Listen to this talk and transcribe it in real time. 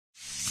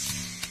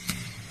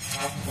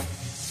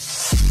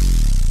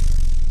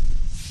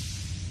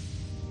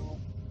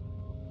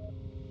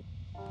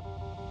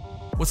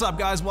What's up,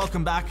 guys?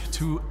 Welcome back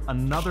to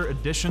another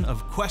edition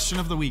of Question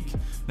of the Week.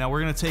 Now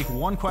we're gonna take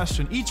one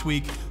question each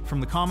week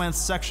from the comments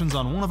sections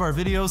on one of our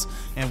videos,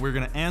 and we're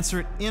gonna answer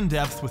it in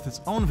depth with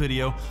its own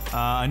video.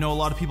 I know a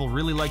lot of people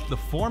really liked the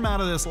format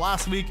of this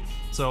last week,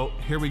 so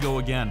here we go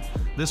again.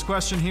 This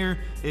question here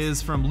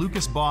is from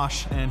Lucas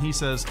Bosch, and he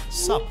says,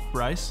 "Sup,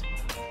 Bryce,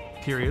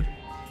 period.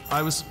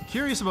 I was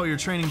curious about your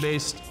training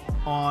based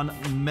on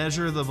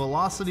measure the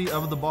velocity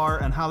of the bar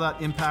and how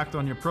that impact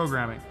on your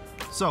programming."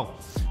 So,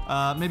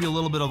 maybe a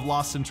little bit of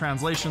lost in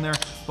translation there,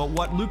 but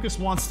what Lucas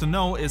wants to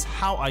know is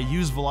how I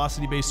use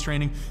velocity-based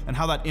training and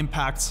how that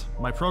impacts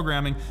my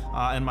programming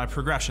and my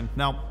progression.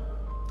 Now,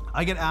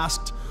 I get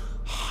asked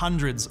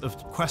hundreds of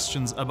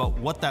questions about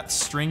what that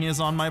string is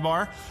on my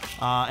bar,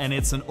 and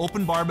it's an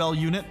open barbell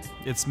unit.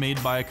 It's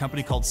made by a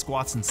company called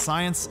Squats and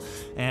Science,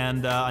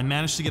 and I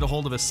managed to get a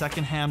hold of a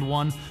secondhand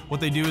one. What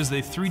they do is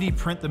they 3D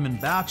print them in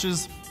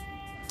batches,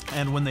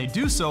 and when they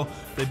do so,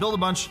 they build a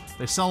bunch,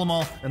 they sell them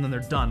all, and then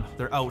they're done.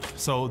 They're out.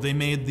 So they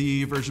made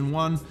the version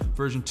 1,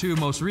 version 2,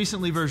 most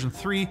recently version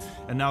 3,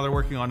 and now they're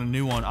working on a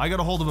new one. I got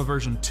a hold of a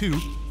version 2.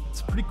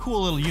 It's a pretty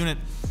cool little unit.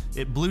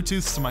 It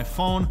Bluetooths to my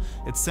phone.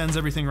 It sends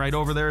everything right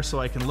over there so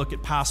I can look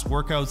at past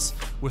workouts.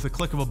 With a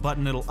click of a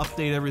button, it'll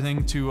update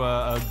everything to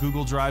a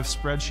Google Drive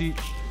spreadsheet.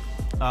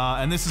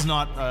 And this is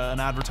not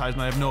an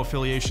advertisement. I have no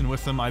affiliation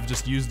with them. I've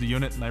just used the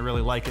unit and I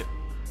really like it.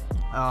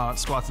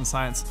 Squats and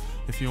Science,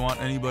 if you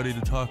want anybody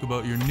to talk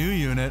about your new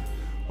unit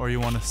or you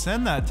want to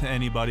send that to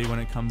anybody when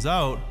it comes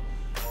out,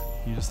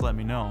 you just let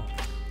me know.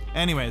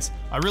 Anyways,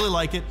 I really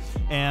like it,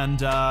 and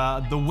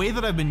the way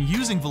that I've been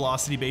using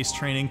velocity-based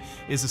training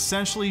is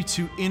essentially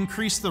to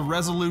increase the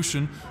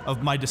resolution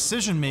of my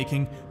decision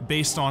making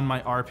based on my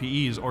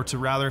RPEs, or to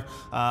rather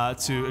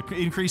to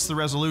increase the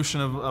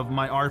resolution of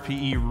my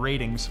RPE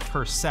ratings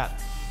per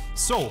set.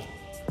 So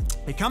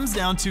it comes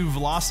down to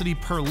velocity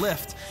per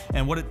lift,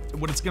 and what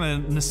it's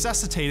going to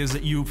necessitate is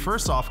that you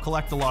first off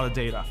collect a lot of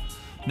data.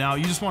 Now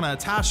you just want to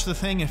attach the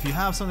thing. If you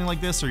have something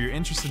like this or you're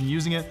interested in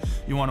using it,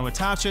 you want to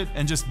attach it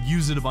and just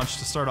use it a bunch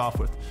to start off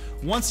with.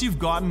 Once you've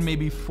gotten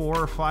maybe 4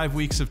 or 5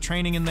 weeks of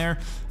training in there,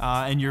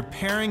 and you're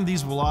pairing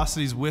these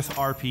velocities with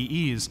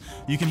RPEs,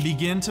 you can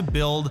begin to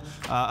build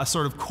a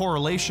sort of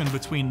correlation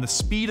between the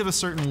speed of a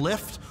certain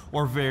lift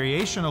or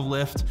variation of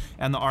lift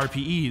and the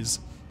RPEs.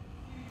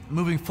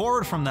 Moving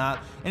forward from that,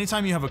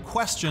 anytime you have a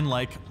question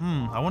like,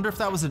 I wonder if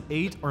that was an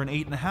 8 or an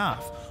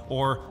 8.5,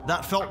 or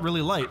that felt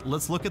really light,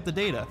 let's look at the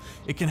data.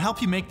 It can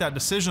help you make that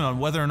decision on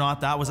whether or not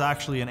that was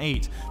actually an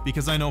 8.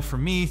 Because I know for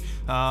me,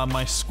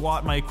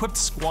 my equipped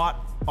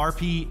squat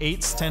RPE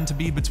 8s tend to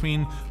be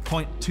between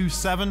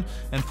 0.27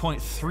 and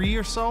 0.3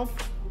 or so.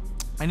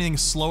 Anything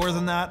slower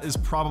than that is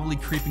probably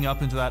creeping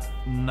up into that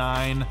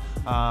 9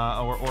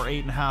 or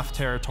 8.5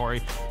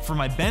 territory. For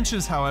my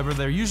benches, however,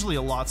 they're usually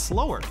a lot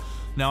slower.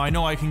 Now I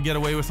know I can get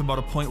away with about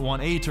a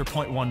 0.18 or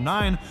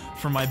 0.19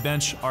 for my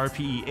bench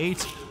RPE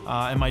 8,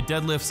 and my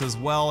deadlifts as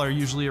well are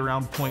usually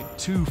around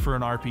 0.2 for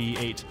an RPE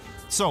 8.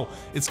 So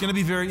it's going to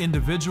be very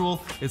individual.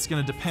 It's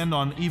going to depend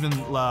on even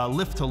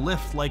lift to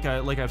lift, like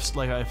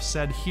I've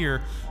said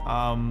here.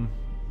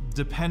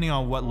 Depending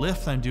on what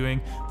lift I'm doing,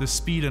 the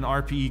speed and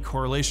RPE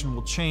correlation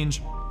will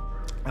change.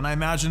 And I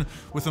imagine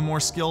with a more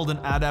skilled and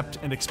adept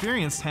and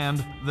experienced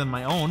hand than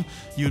my own,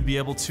 you would be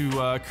able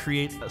to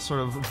create a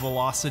sort of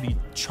velocity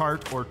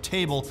chart or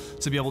table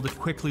to be able to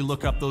quickly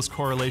look up those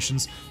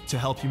correlations to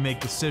help you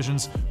make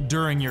decisions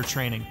during your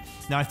training.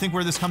 Now, I think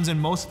where this comes in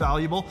most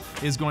valuable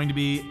is going to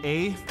be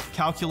A,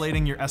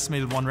 calculating your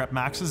estimated 1 rep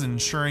maxes and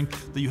ensuring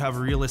that you have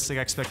realistic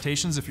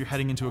expectations if you're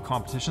heading into a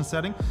competition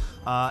setting,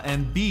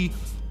 and B,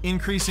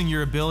 increasing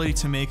your ability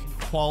to make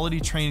quality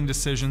training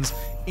decisions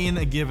in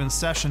a given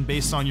session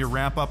based on your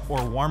ramp up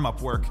or warm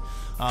up work.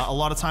 A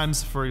lot of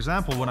times, for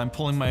example, when I'm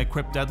pulling my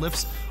equipped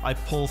deadlifts, I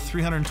pull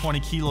 320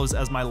 kilos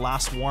as my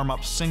last warm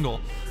up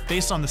single.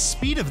 Based on the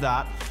speed of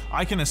that,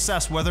 I can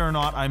assess whether or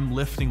not I'm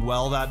lifting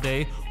well that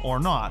day or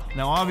not.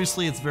 Now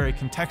obviously it's very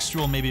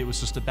contextual, maybe it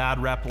was just a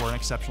bad rep or an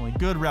exceptionally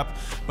good rep,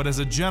 but as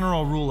a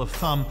general rule of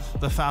thumb,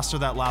 the faster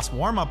that last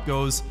warm up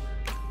goes,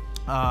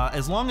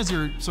 as long as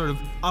you're sort of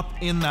up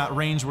in that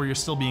range where you're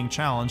still being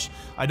challenged,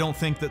 I don't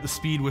think that the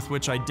speed with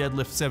which I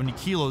deadlift 70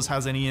 kilos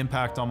has any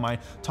impact on my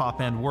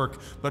top end work.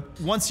 But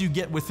once you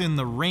get within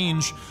the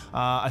range,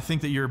 I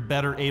think that you're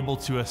better able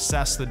to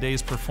assess the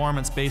day's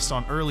performance based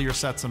on earlier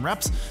sets and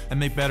reps and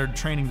make better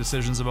training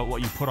decisions about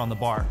what you put on the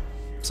bar.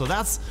 So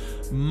that's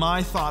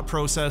my thought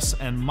process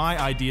and my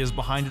ideas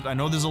behind it. I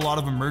know there's a lot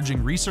of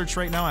emerging research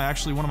right now.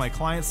 One of my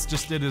clients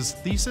just did his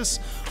thesis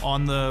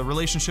on the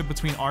relationship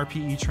between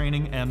RPE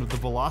training and the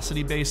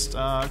velocity-based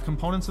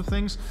components of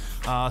things.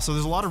 So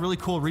there's a lot of really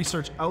cool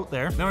research out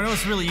there. Now I know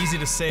it's really easy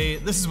to say,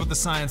 this is what the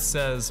science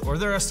says, or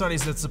there are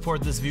studies that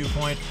support this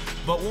viewpoint,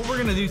 but what we're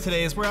gonna do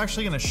today is we're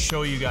actually gonna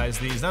show you guys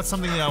these. That's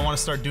something that I wanna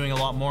start doing a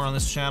lot more on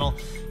this channel,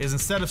 is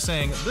instead of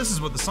saying, this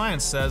is what the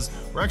science says,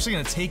 we're actually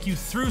gonna take you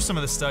through some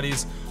of the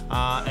studies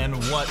and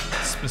what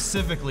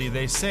specifically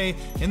they say.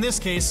 In this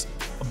case,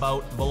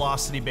 about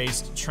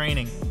velocity-based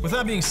training. With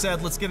that being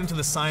said, let's get into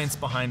the science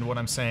behind what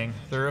I'm saying.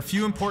 There are a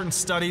few important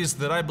studies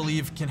that I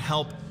believe can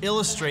help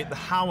illustrate the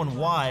how and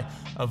why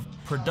of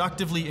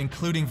productively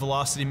including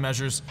velocity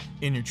measures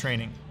in your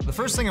training. The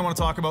first thing I want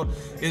to talk about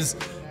is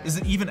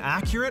it even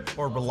accurate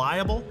or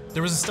reliable?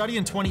 There was a study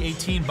in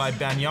 2018 by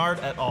Banyard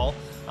et al.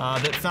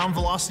 That found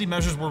velocity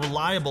measures were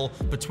reliable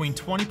between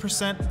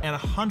 20% and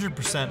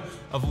 100%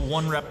 of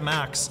 1 rep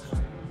max,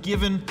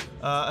 given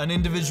an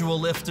individual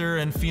lifter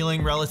and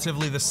feeling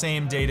relatively the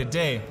same day to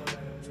day.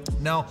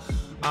 Now,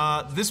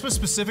 this was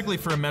specifically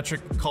for a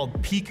metric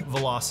called peak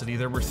velocity.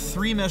 There were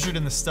 3 measured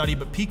in the study,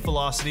 but peak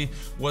velocity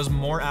was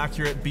more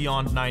accurate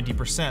beyond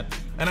 90%.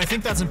 And I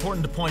think that's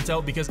important to point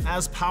out because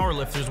as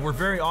powerlifters, we're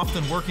very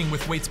often working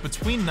with weights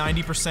between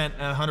 90%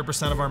 and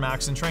 100% of our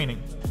max in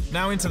training.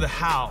 Now into the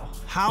how.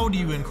 How do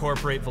you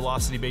incorporate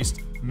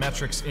velocity-based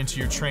metrics into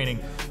your training?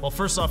 Well,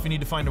 first off, you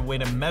need to find a way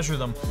to measure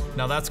them.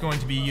 Now that's going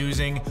to be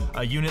using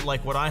a unit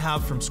like what I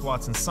have from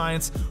Squats and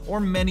Science,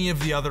 or many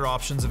of the other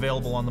options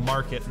available on the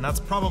market, and that's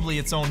probably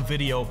its own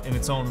video in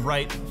its own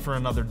right for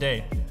another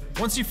day.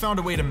 Once you've found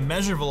a way to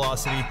measure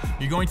velocity,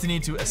 you're going to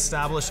need to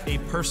establish a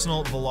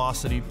personal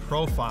velocity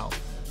profile.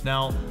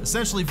 Now,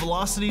 essentially,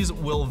 velocities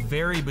will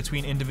vary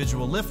between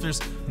individual lifters,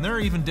 and there are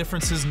even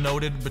differences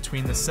noted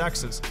between the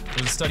sexes.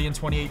 There's a study in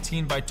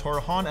 2018 by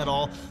Torrejon et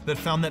al. That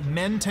found that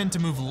men tend to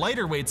move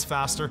lighter weights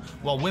faster,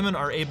 while women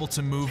are able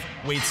to move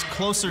weights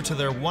closer to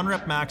their 1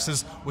 rep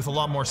maxes with a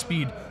lot more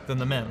speed than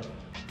the men.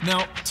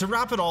 Now, to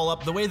wrap it all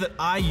up, the way that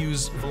I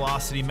use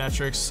velocity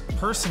metrics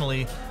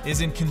personally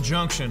is in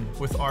conjunction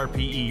with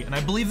RPE. And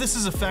I believe this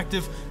is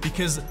effective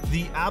because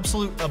the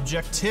absolute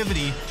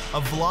objectivity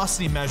of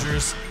velocity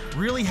measures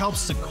really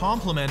helps to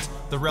complement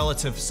the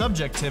relative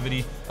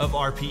subjectivity of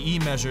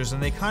RPE measures,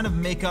 and they kind of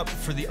make up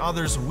for the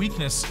other's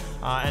weakness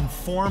and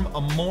form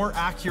a more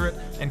accurate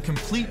and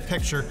complete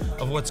picture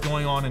of what's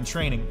going on in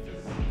training.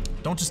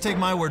 Don't just take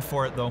my word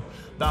for it though.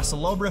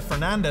 Bacelobre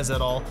Fernandez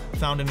et al.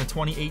 Found in a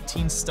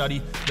 2018 study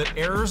that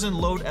errors in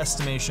load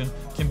estimation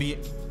can be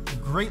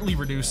greatly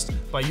reduced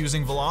by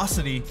using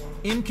velocity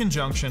in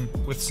conjunction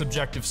with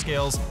subjective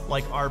scales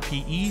like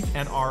RPE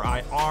and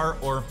RIR,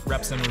 or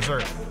reps in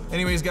reserve.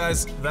 Anyways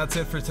guys, that's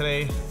it for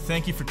today.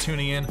 Thank you for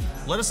tuning in.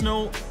 Let us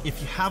know if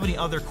you have any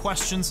other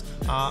questions.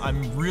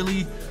 I'm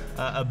really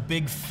a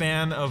big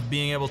fan of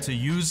being able to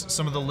use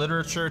some of the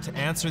literature to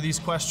answer these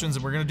questions,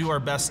 and we're going to do our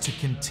best to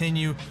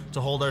continue to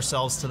hold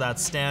ourselves to that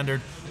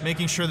standard,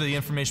 making sure that the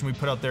information we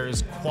put out there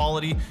is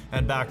quality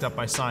and backed up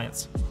by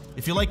science.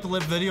 If you like the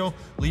video,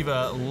 leave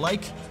a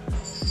like,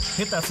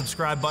 hit that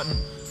subscribe button,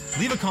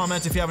 leave a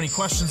comment if you have any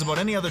questions about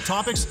any other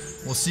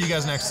topics. We'll see you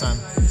guys next time.